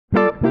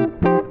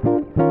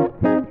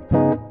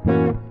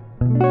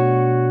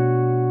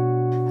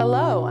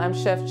I'm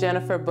Chef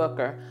Jennifer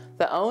Booker,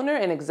 the owner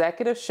and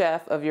executive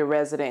chef of Your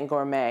Resident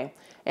Gourmet.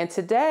 And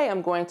today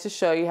I'm going to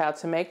show you how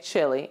to make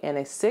chili in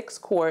a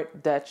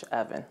 6-quart Dutch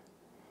oven.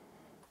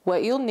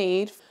 What you'll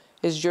need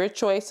is your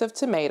choice of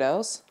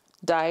tomatoes,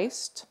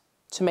 diced,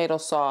 tomato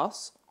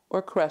sauce,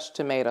 or crushed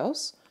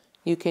tomatoes.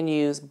 You can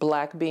use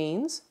black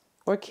beans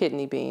or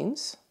kidney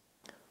beans,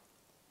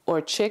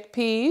 or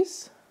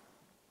chickpeas,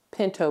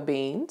 pinto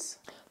beans.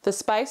 The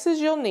spices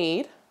you'll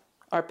need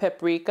are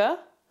paprika,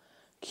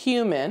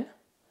 cumin,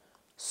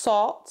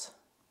 salt,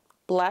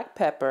 black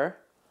pepper,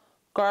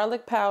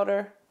 garlic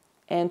powder,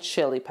 and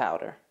chili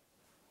powder.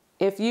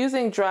 If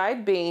using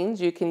dried beans,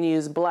 you can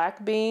use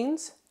black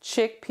beans,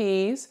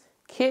 chickpeas,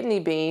 kidney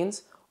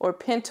beans, or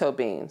pinto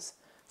beans.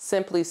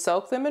 Simply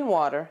soak them in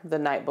water the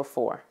night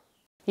before.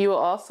 You will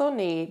also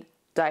need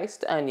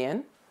diced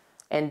onion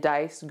and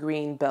diced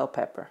green bell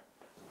pepper.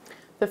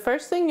 The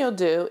first thing you'll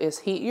do is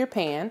heat your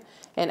pan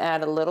and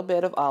add a little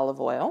bit of olive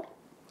oil.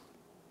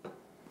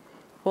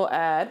 We'll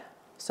add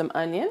some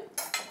onion.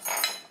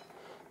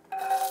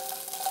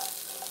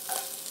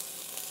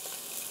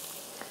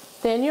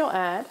 Then you'll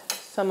add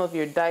some of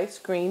your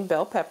diced green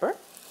bell pepper.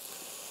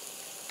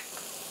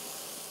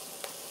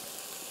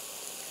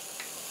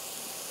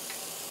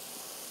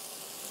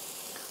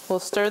 We'll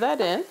stir that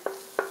in.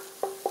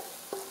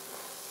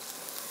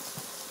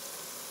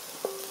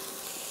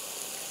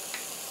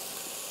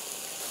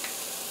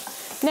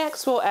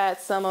 Next, we'll add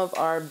some of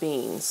our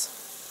beans.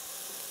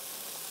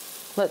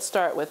 Let's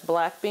start with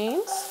black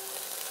beans,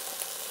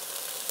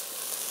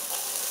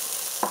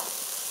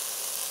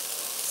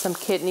 some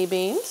kidney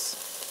beans,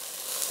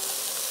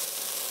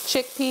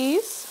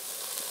 chickpeas,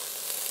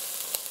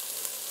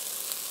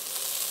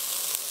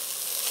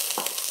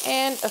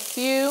 and a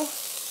few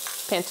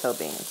pinto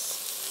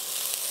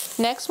beans.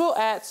 Next, we'll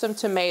add some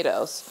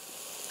tomatoes.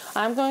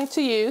 I'm going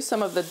to use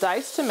some of the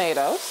diced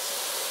tomatoes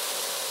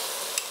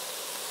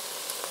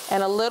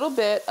and a little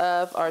bit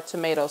of our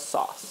tomato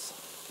sauce.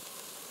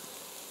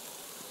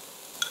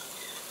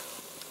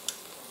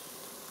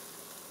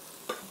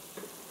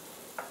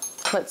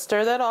 Let's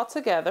stir that all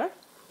together.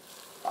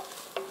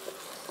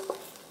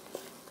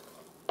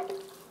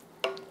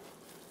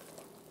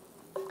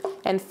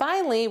 And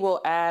finally,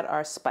 we'll add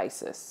our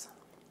spices.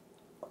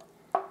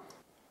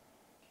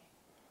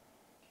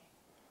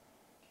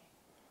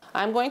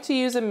 I'm going to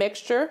use a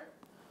mixture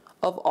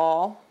of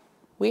all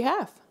we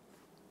have.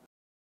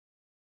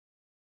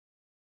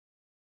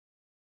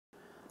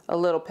 A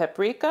little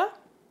paprika,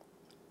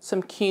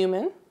 some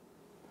cumin,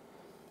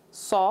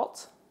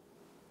 salt,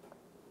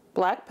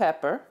 black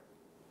pepper,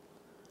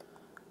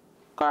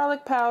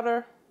 garlic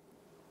powder,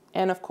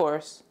 and of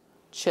course,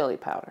 chili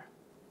powder.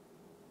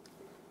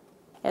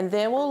 And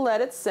then we'll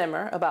let it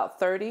simmer about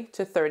 30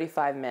 to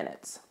 35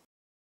 minutes.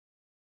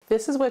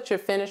 This is what your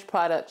finished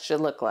product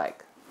should look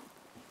like.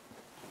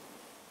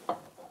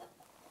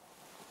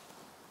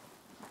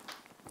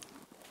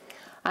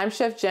 I'm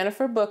Chef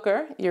Jennifer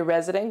Booker, your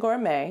resident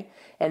gourmet,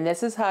 and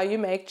this is how you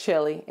make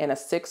chili in a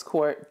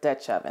 6-quart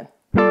Dutch oven.